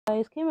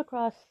Guys, came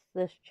across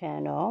this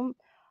channel.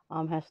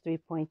 Has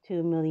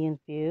 3.2 million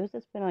views.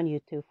 It's been on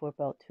YouTube for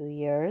about 2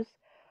 years.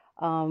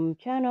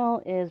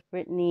 Channel is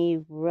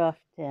Brittany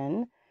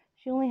Ruffton.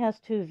 She only has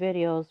 2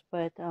 videos,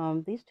 but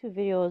these 2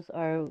 videos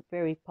are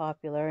very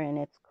popular and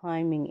it's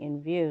climbing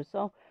in views.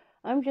 So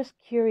I'm just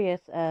curious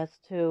as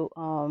to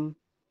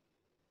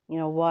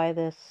why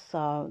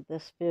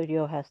this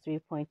video has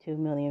 3.2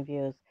 million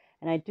views.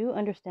 And I do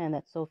understand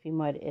that Sophie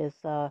Mudd is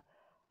a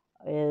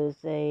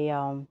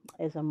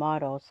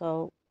model.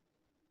 So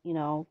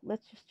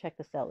let's just check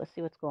this out. Let's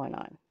see what's going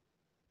on.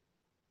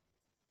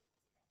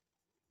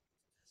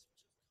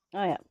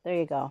 Oh, yeah, there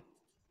you go.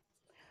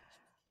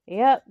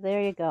 Yep,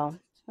 there you go.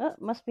 Oh,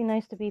 must be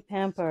nice to be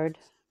pampered.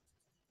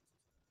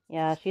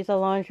 Yeah, she's a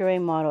lingerie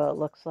model, it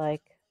looks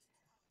like.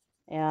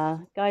 Yeah,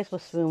 guys will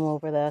swoon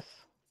over this.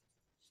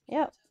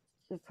 Yep,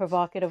 the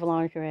provocative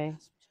lingerie.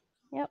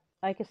 Yep,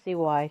 I can see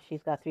why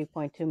she's got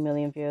 3.2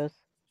 million views.